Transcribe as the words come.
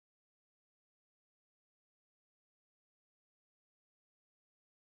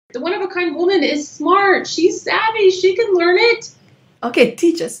The one-of-a-kind woman is smart. She's savvy. She can learn it. Okay,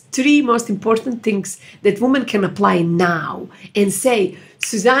 teach us 3 most important things that women can apply now and say,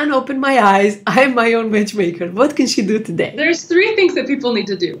 Suzanne opened my eyes. I'm my own matchmaker. What can she do today? There's 3 things that people need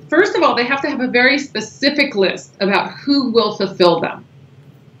to do. First of all, they have to have a very specific list about who will fulfill them.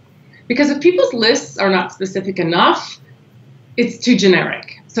 Because if people's lists are not specific enough, it's too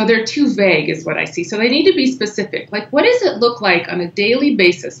generic. So they're too vague is what I see. So they need to be specific. Like, what does it look like on a daily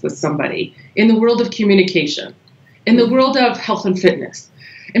basis with somebody in the world of communication, in the world of health and fitness?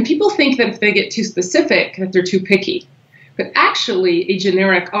 And people think that if they get too specific, that they're too picky. But actually, a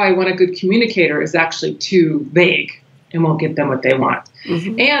generic, oh, I want a good communicator is actually too vague and won't get them what they want.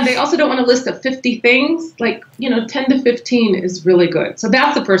 Mm-hmm. And they also don't want a list of 50 things. Like, 10 to 15 is really good. So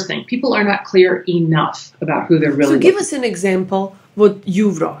that's the first thing. People are not clear enough about who they're really So give us an example, what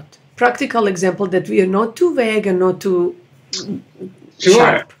you wrote. Practical example that we are not too vague and not too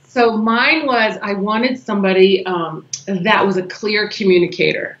sharp. So mine was, I wanted somebody that was a clear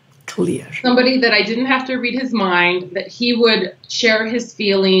communicator. Clear. Somebody that I didn't have to read his mind, that he would share his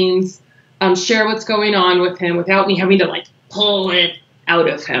feelings, share what's going on with him without me having to pull it out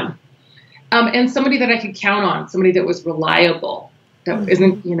of him. And somebody that I could count on, somebody that was reliable, that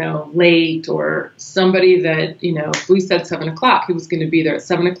isn't, late, or somebody that, if we said 7 o'clock, he was going to be there at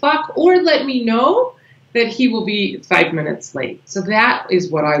 7 o'clock, or let me know that he will be 5 minutes late. So that is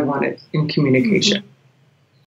what I wanted in communication.